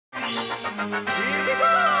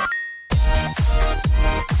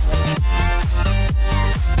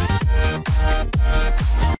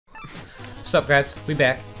What's up, guys? We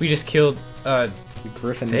back. We just killed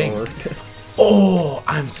Gryffindor. Oh,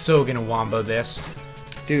 I'm so gonna wombo this.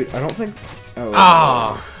 Dude, I don't think. Oh.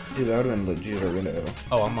 Ah. Dude, that would have been legit Orlando.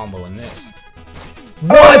 Oh, I'm womboing this.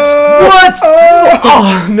 What? What?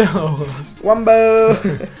 Oh no. Wombo.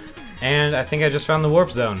 And I think I just found the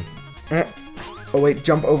warp zone. Oh wait,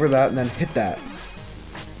 jump over that and then hit that.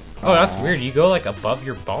 Oh, that's weird. You go like above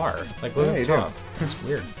your bar. Like look Yeah, at you the do. top. That's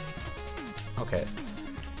weird. Okay.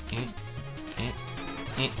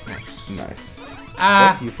 Nice. Nice.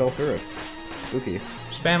 Ah! Oh, you fell through it. Spooky.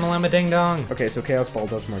 Spam-a-lamma ding-dong. Okay, so Chaos Ball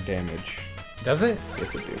does more damage. Does it?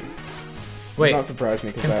 Yes, it do. Wait. Does not surprise me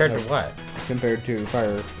because Compared to what? Compared to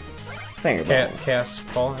Fire Fireball. Chaos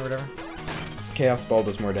ball or whatever? Chaos Ball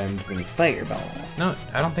does more damage than Fireball. No,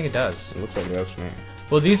 I don't think it does. It looks like it does to me.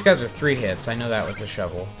 Well, these guys are 3 hits. I know that with the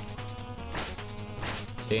shovel.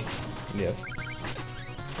 See? Yes.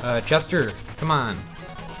 Chester, come on.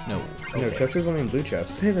 No. No, Okay. Chester's only in blue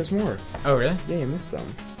chests. Hey, there's more. Oh, really? Yeah, you missed some.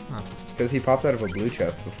 Oh. Because he popped out of a blue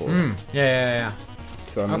chest before. Yeah.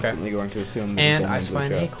 So I'm Okay. instantly going to assume that he's And only I in blue find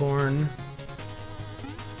chests. acorn.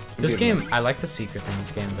 This Good game, ones. I like the secrets in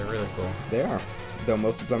this game. They're really cool. They are. Though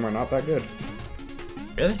most of them are not that good.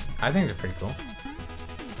 Really? I think they're pretty cool.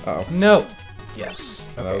 Uh oh. No. Yes.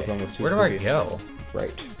 Okay. That was almost too Where do I spooky. go?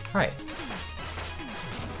 Right. Right.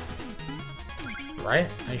 Right?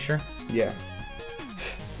 Are you sure? Yeah.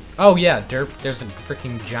 Oh yeah, derp. There's a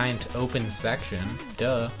freaking giant open section.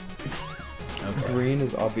 Duh. Okay. Green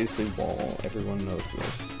is obviously wall. Everyone knows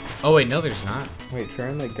this. Oh wait, no, there's not. Wait, try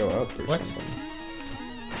and like go up or What? something.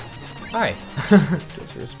 Hi.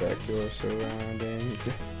 Disrespect your surroundings.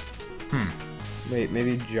 Hmm. Wait,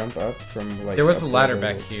 maybe jump up from like. There was a up ladder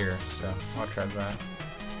level. back here, so I'll try that.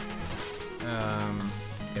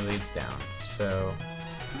 It leads down. So,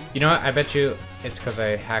 you know what? I bet you it's because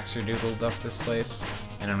I haxer-doodled up this place,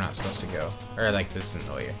 and I'm not supposed to go. Or like this isn't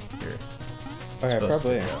the way you're Oh yeah, supposed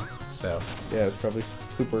probably. to go. So. Yeah, it's probably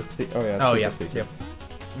super. Oh yeah. Oh super yeah. secret. Yep.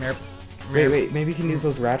 Merp. Wait, maybe you can use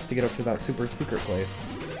those rats to get up to that super secret place.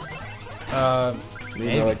 You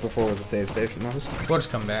Maybe. know, like before where the save station was. We'll just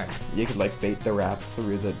come back. You could like bait the rats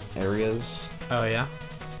through the areas. Oh yeah.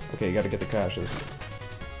 Okay, you gotta get the caches.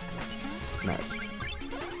 Nice.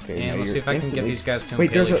 Okay, And now let's see you're if I can get instantly- these guys to Wait,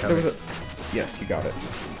 impale there each was other. a. Yes, you got it.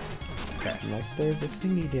 Okay. Like there's a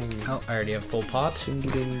thingy ding. Oh, I already have full pot. Dingy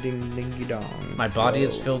ding ding dingy dong. My body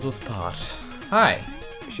is Whoa. filled with pot. Hi.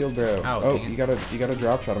 Shield bro. Ow, Oh, dang it. you gotta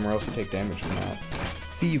drop shot him or else you take damage from that.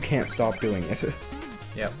 See, you can't stop doing it.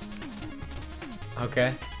 Yep.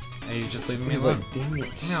 Okay. Are you just leaving me He's alone? like, dang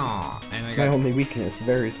it. No. And I My got. only weakness,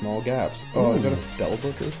 very small gaps. Oh, is that Ooh. a spell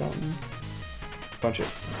book or something? Punch it.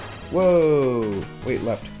 Whoa! Wait,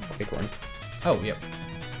 left. Acorn. Oh, yep.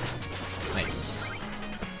 Nice.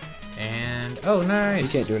 And oh, nice.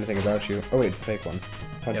 He can't do anything about you. Oh wait, it's a fake one.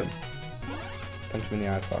 Punch Yep. him. Punch him in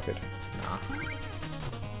the eye socket. Nah.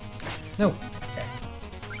 No. Okay.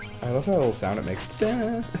 I love that little sound it makes.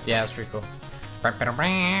 Yeah, that's pretty cool.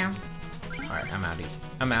 Alright, I'm outie.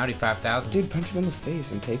 I'm outie 5,000. Dude, punch him in the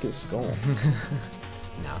face and take his skull.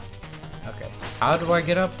 No. Okay. How do I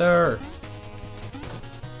get up there?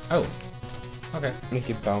 Oh. Okay. Make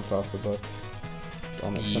you bounce off the book.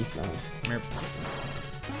 All makes Yeet. sense now. Merp.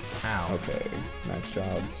 Ow. Okay, nice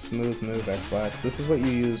job. Smooth move, X-Lax. This is what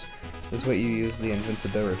you use. This is what you use the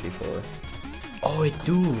invincibility for. Oh, I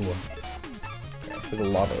do. For the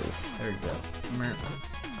lavas. There we go. Merp.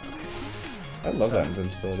 I love So- that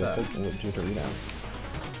invincibility. It's so- like legit arena.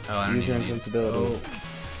 Oh, I don't Use your even need- invincibility.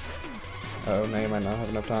 Oh. Oh, now you might not have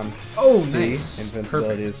enough time. Oh, See? nice.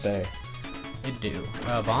 Invincibility Perfect. is bay. It do.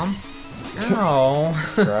 Bomb? Ow.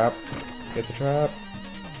 Trap. It's a trap.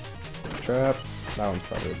 It's a trap. That one's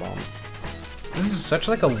probably a bomb. This is such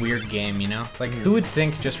like a weird game, you know? Like, who would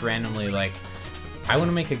think just randomly, like, I want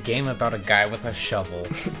to make a game about a guy with a shovel.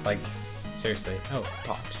 Like, seriously. Oh,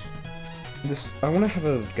 pot. I want to have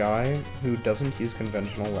a guy who doesn't use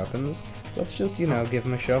conventional weapons. Let's just, you know, give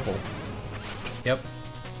him a shovel. Yep.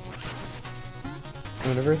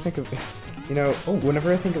 Whenever I think of, you know,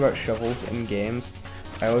 whenever I think about shovels in games,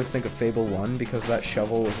 I always think of Fable 1 because that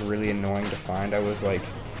shovel was really annoying to find. I was like,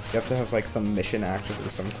 you have to have like some mission active or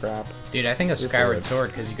some crap. Dude, I think of You're Skyward good. Sword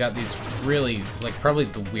because you got these really, like, probably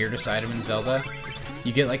the weirdest item in Zelda.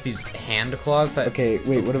 You get, like, these hand claws that... Okay,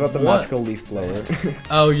 wait, what about the What? magical leaf blower?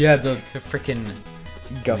 Oh, yeah, the freaking...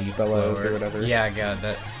 Gust leaf bellows blower. or whatever. Yeah, God,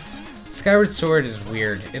 that... Skyward Sword is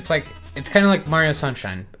weird. It's like... It's kind of like Mario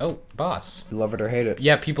Sunshine. Oh, boss. Love it or hate it.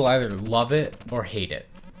 Yeah, people either love it or hate it.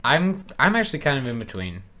 I'm actually kind of in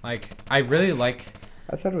between. Like, I really like.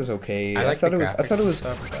 I thought it was okay. I thought it was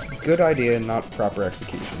stuff, but... good idea, not proper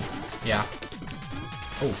execution. Yeah.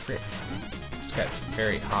 Oh, frick. This guy's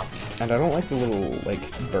very hoppy. And I don't like the little, like,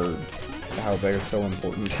 birds, how they're so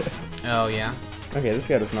important. Oh, yeah? Okay, this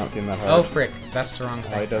guy does not seem that hard. Oh, frick. That's the wrong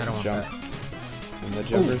thing. All he does I don't is want jump. that. And the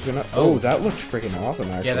jumper's gonna... Oh. Oh, that looked freaking awesome,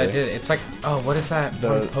 actually. Yeah, that did. It's like... Oh, what is that?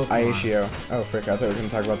 The Pokemon? Aishio. Oh, frick, I thought we were gonna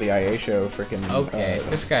talk about the Aishio freaking... Okay,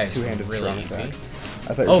 this guy's two-handed really strong easy. attack.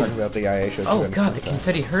 I thought you were talking about the Aishio. Oh, God, the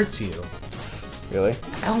confetti hurts you. Really?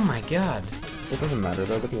 Oh, my God. It doesn't matter,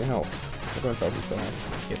 though. Look at your health. Look how fast he's still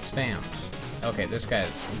have. Get spammed. Okay, this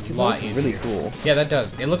guy's a Dude, lot that easier. looks really cool. Yeah, that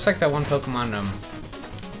does. It looks like that one Pokemon,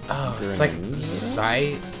 Oh, it's like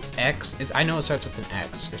Greninja? X. I know it starts with an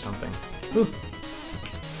X or something. Ooh.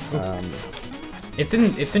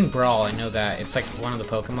 It's in Brawl, I know that. It's like one of the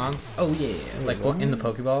Pokemons. Oh, yeah. Like, in the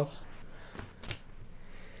Pokeballs.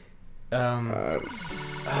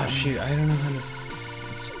 Oh, shoot. I don't know how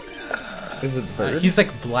to... Is it the bird? He's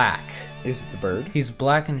like black. Is it the bird? He's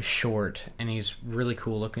black and short, and he's really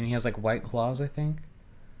cool looking. He has like white claws, I think.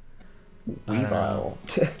 Weavile.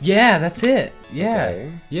 Yeah, that's it. Yeah.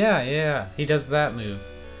 Okay. Yeah. He does that move.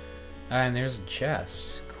 And there's a chest.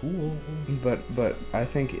 Cool. But I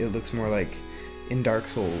think it looks more like in Dark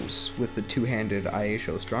Souls with the two-handed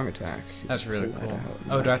Aishio strong attack. That's really Pull that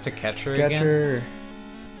cool. out. Oh, do I have to catch her Catch again? her.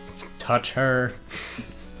 Touch her.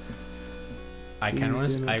 I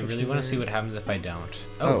Please do not I touch really want her. to see what happens if I don't.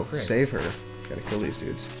 Oh, frick. save her. Gotta kill these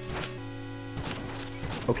dudes.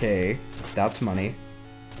 Okay, that's money.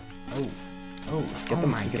 Oh, Get oh the,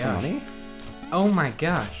 my get the gosh. money? Oh my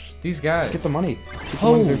gosh. These guys. Get the money. Get the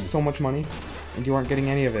Oh. money. There's so much money, and you aren't getting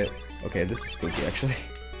any of it. Okay, this is spooky, actually.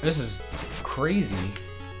 This is crazy.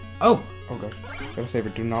 Oh. Oh god. Gotta save her.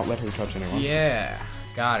 Do not let her touch anyone. Yeah.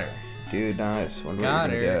 Got her. Dude, nice. Wonder Got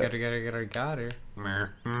what her. you're gonna get. Got her.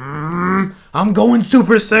 I'm going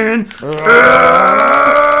Super Saiyan.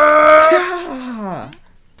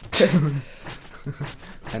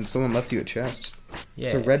 And someone left you a chest. Yeah.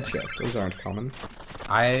 It's a red chest. Those aren't common.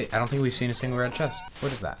 I don't think we've seen a single red chest.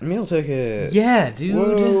 What is that? Meal ticket. Yeah, dude.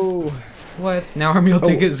 Whoa. What? Now our meal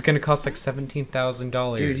ticket is gonna cost like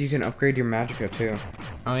 $17,000. Dude, you can upgrade your Magicka too.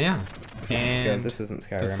 Oh yeah. And Yeah, this isn't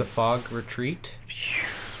Skyrim. does the fog retreat?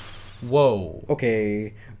 Whoa.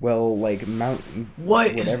 Okay, well, like Mount. What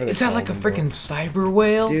is whatever they that? call Like a them, freaking cyber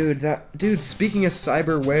whale? Dude, speaking of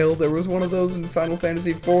cyber whale, there was one of those in Final Fantasy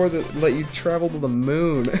IV that let you travel to the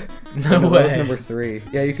moon. No And way. That was number 3.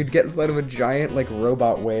 Yeah, you could get inside of a giant like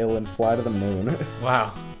robot whale and fly to the moon.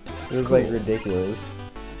 Wow. It was Cool. like ridiculous.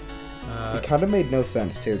 It kind of made no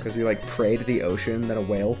sense too, because you like pray to the ocean, then a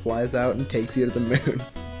whale flies out and takes you to the moon.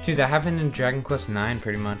 Dude, that happened in Dragon Quest IX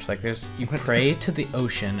pretty much. Like, you pray to the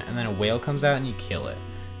ocean, and then a whale comes out and you kill it,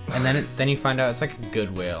 and then you find out it's like a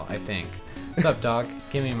good whale, I think. What's up, dog?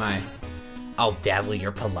 Give me my. I'll dazzle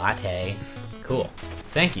your palate. Cool.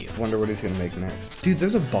 Thank you. Wonder what he's gonna make next. Dude,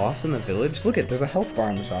 there's a boss in the village. Look there's a health bar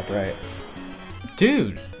on the top right.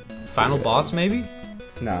 Dude, final boss maybe?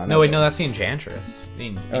 No, wait, no, that's the Enchantress.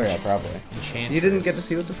 Oh yeah, probably. Enchantress. You didn't get to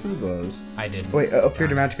see what the food was. I didn't. Wait, upgrade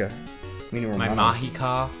your Magicka. My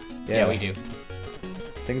Mahika. Yeah, we do. I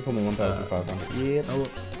think it's only 1,500. Yep. Oh,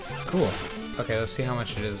 cool. Okay, let's see how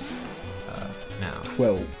much it is now.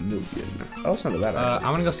 12 million. Oh, it's not that bad.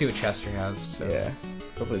 I'm gonna go see what Chester has. So. Yeah.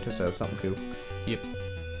 Hopefully Chester has something cool. Yep.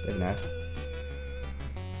 Very nice.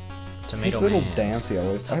 Tomato His little Man. dance he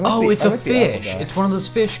always does. It's a fish. It's one of those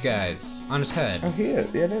fish guys on his head. Oh, he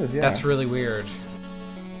is. Yeah, it is. Yeah. That's really weird.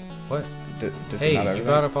 What? Does Hey, he not have you everything?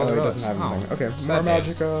 brought up all the he rows. doesn't have Oh, anything. Okay, sad more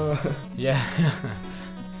days. Magicka. Yeah.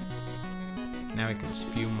 Now we can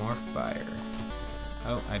spew more fire.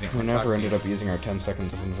 Oh, I didn't. We want to never talk to ended you. up using our 10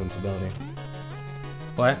 seconds of invincibility.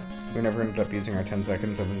 What? We never ended up using our 10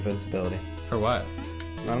 seconds of invincibility. For what?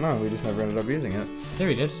 I don't know, we just never ended up using it. There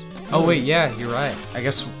we did. Oh wait, yeah, you're right. I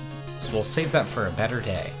guess we'll save that for a better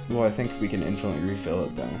day. Well, I think we can infinitely refill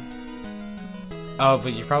it, though. Oh,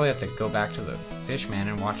 but you probably have to go back to the fish man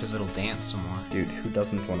and watch his little dance some more. Dude, who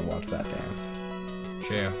doesn't want to watch that dance?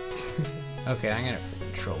 True. Okay, I'm gonna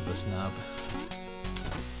control this nub.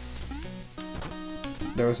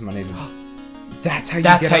 There was money to... That's how you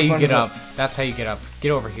That's get how up you on get the- up. That's how you get up.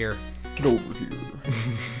 Get over here. Get over here.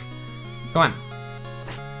 Come on.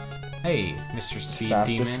 Hey, Mr. Speed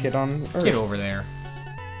Fastest Demon. kid on Earth. Get over there.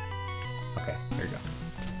 Okay, there you go.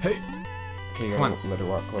 Hey, Okay, you Come gotta let her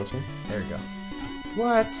walk closer. there you go.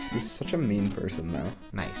 What? He's such a mean person, though.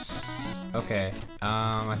 Nice. Okay.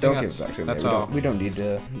 I think Don't give that's, it back to him. that's Yeah, all. We don't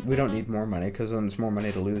need more money, because then it's more money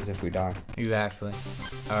to lose if we die. Exactly.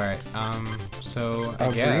 All right. So I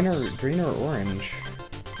Green guess. or orange?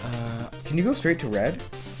 Uh, Can you go straight to red?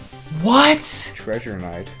 What? Treasure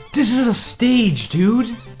Knight. This is a stage, dude.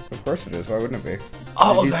 Of course it is. Why wouldn't it be?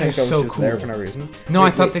 Oh, Did you that think is that was so just cool. there for no reason? No, Wait,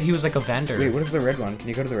 I thought wait. that he was like a vendor. Wait, what is the red one? Can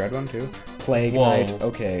you go to the red one too? Plague Whoa. Knight.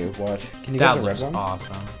 Okay, what? Can you That go to the looks red one?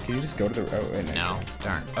 awesome. Can you just go to the? Oh wait, No,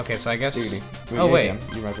 darn. Okay, so I guess. Diggity. Oh yeah, wait, you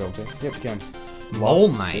can. You might be able to. Yep, you can. Mole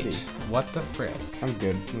Lost Knight. City. What the frick? I'm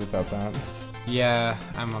good without that. Yeah,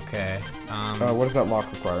 I'm okay. What does that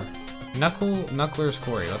lock require? Knuckler's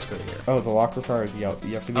Quarry. Let's go to here. Oh, the lock requires yellow.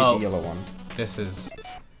 You have to beat Oh. the yellow one. This is.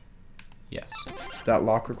 Yes. That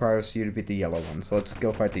lock requires you to beat the yellow one. So let's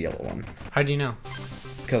go fight the yellow one. How do you know?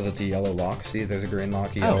 Because it's a yellow lock. See, there's a green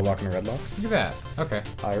lock, a yellow Oh. lock, and a red lock. Look at that. Okay.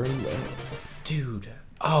 Iron Way. Dude.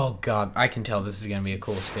 Oh god, I can tell this is gonna be a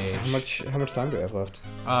cool stage. How much time do I have left?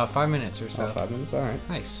 5 minutes or so. 5 minutes. All right.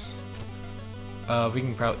 Nice. We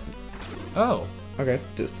can probably. Oh. Okay.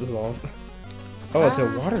 Just dissolve. Oh, it's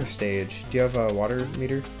a water stage. Do you have a water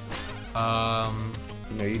meter? No,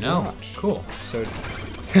 you do No. not. Cool. So.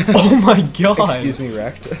 Oh my god. Excuse me,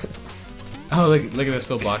 wrecked. Oh, look at this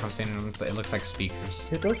little block I'm standing on. It looks like speakers.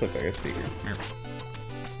 It does look like a speaker.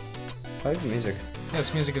 I like the music. Yeah,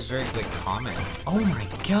 this music is very like calming. Oh my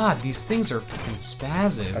god, these things are fucking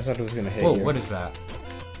spazzes. I thought it was gonna hit Whoa, you. what is that?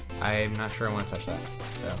 I'm not sure I want to touch that,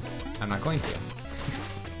 so I'm not going to.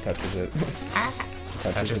 Touches it.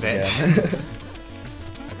 Touches again. it.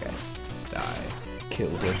 Okay, die.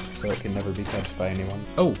 Kills it, so it can never be touched by anyone.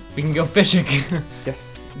 Oh, we can go fishing.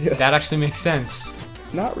 Yes. That actually makes sense.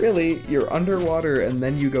 Not really. You're underwater, and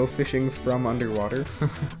then you go fishing from underwater.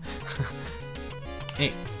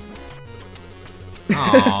 Hey.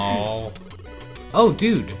 Oh. Oh,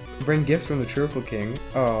 dude. Bring gifts from the Triple King.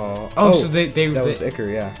 Oh. Oh, so they That was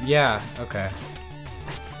Icar, yeah. Yeah. Okay.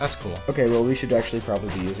 That's cool. Okay, well, we should actually probably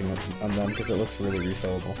be using it on them because it looks really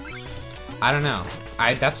refillable. I don't know.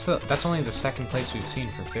 That's only the second place we've seen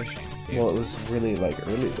for fishing. Dude. Well, it was really like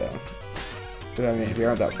early though. But I mean, we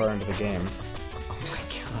aren't that far into the game. Oh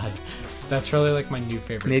my god, that's really like my new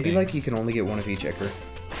favorite. Maybe thing. like you can only get one of each Icar.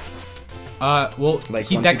 Well, Like, that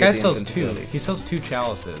once you guy get the sells 2. invincibility. He sells 2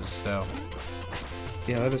 chalices, so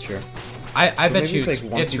Yeah, that is true. I But bet maybe you it's,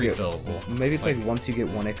 like, once it's you get- refillable. Maybe it's like once you get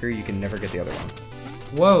one Icar, you can never get the other one.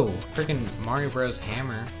 Whoa, freaking Mario Bros.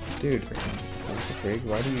 Hammer. Dude, what the frig?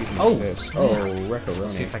 Why do you even Oh, exist? snap. Oh,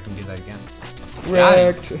 Let's see if Wreckaroni. I can do that again.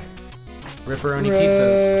 Wrecked! Ripperoni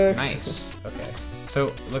pizzas. Wrecked. Nice. Okay. So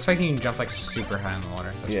it looks like you can jump like super high in the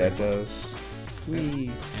water. That's Yeah, it pretty does. cool.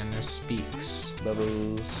 Whee! And there's speaks.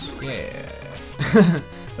 Bubbles. Yeah.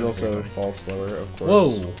 It also falls slower, of course.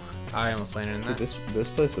 Whoa! I almost landed in Dude, that. this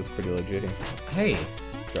place looks pretty legit. Hey,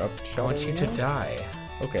 Drop I shot. want you to die.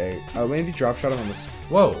 Okay, maybe drop shot him on this.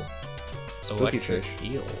 Whoa! Spooky Electric fish.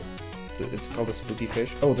 eel. It's called a spooky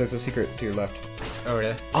fish. Oh, there's a secret to your left. Oh,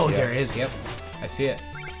 really? Oh, Yeah. there it is. Yep, I see it.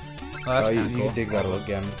 Oh, that's you kind of cool. can dig that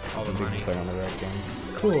again. All the You can money. dig the thing on the right again.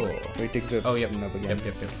 Cool. Wait, dig the Oh, yep. nub again.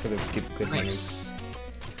 Yep. For the good money. Nice.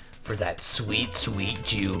 For that sweet, sweet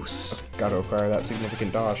juice. Gotta acquire that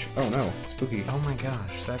significant dodge. Oh no, spooky. Oh my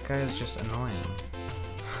gosh, that guy is just annoying.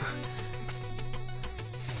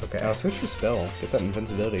 Okay. I'll switch to spell. Get that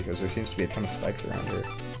invincibility because there seems to be a ton of spikes around here.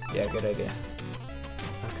 Yeah, good idea.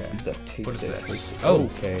 Okay. That taste What is it. this? Oh.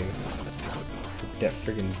 Okay. It's a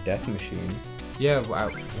friggin' death machine. Yeah, wow.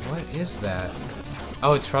 What is that?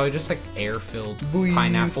 Oh, it's probably just like air-filled Buoys.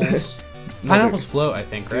 pineapples. No, Pineapples float, I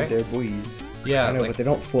think, Dude, right? they're buoys. Yeah, I know, like but they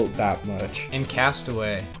don't float that much. in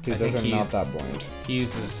Castaway, Dude, I those think are not that buoyant. he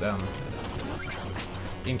uses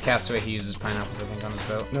in Castaway he uses pineapples, I think, on his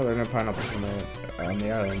boat. No, there are no pineapples on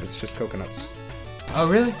the island. It's just coconuts. Oh,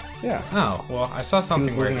 really? Yeah. Oh, well, I saw He something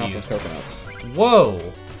was where living he off of used. coconuts. Whoa.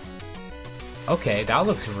 Okay, that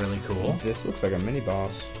looks really cool. This looks like a mini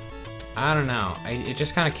boss. I don't know. It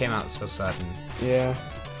just kind of came out so sudden. Yeah.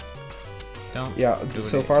 Don't. Yeah. do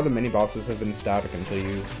So it. far, the mini bosses have been static until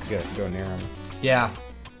you go near them. Yeah.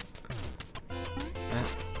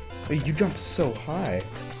 But you jump so high.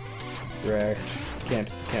 Wrecked. Can't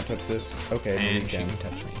touch this. Okay, maybe And you she can. can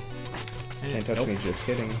touch me. Can't touch Nope. me. Just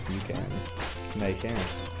kidding. You can. No, you can't.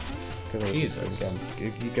 'Cause I was just Jesus. going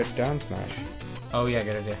down. You get down smash. Oh yeah,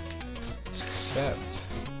 good idea. Except.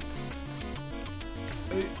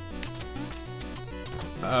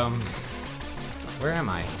 Where am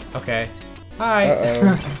I? Okay. Hi.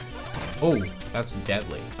 Uh-oh. Oh, that's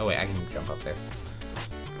deadly. Oh wait, I can jump up there.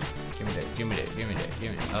 Give me that. Give me that. Give me that.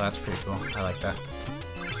 Give me that. Oh, that's pretty cool. I like that.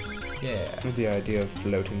 Yeah. The idea of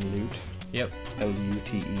floating loot. Yep.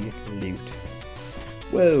 L-U-T-E. Loot.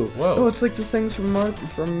 Whoa. Whoa. Oh, it's like the things from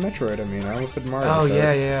Metroid. I mean, I almost said Mario. Oh but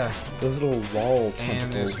yeah, yeah. Those little wall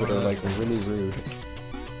And there's tentacles that one are of like those really things. rude.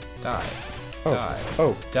 Die. Oh. Die.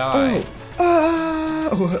 Oh. Die. Oh. Ah!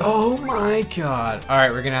 no. Oh my god.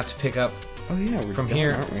 Alright, we're gonna have to pick up Oh yeah, we're from done,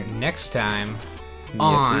 here aren't we? next time Yes,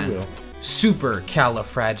 on we will.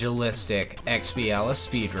 Supercalifragilistic XBLA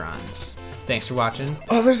speedruns. Thanks for watching.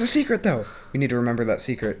 Oh, there's a secret though. We need to remember that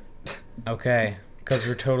secret. Okay, because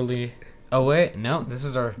we're totally... Oh wait, no, this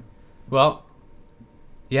is our... Well,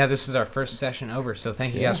 yeah, this is our first session over, so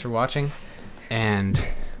thank you guys for watching, and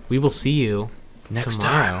we will see you Next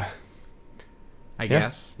tomorrow. time. I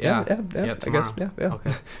guess. Yeah, Yeah, I guess. tomorrow. Yeah.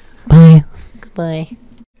 Okay. Bye. Goodbye.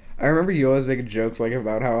 I remember you always making jokes like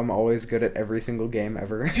about how I'm always good at every single game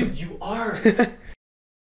ever. Dude, you are.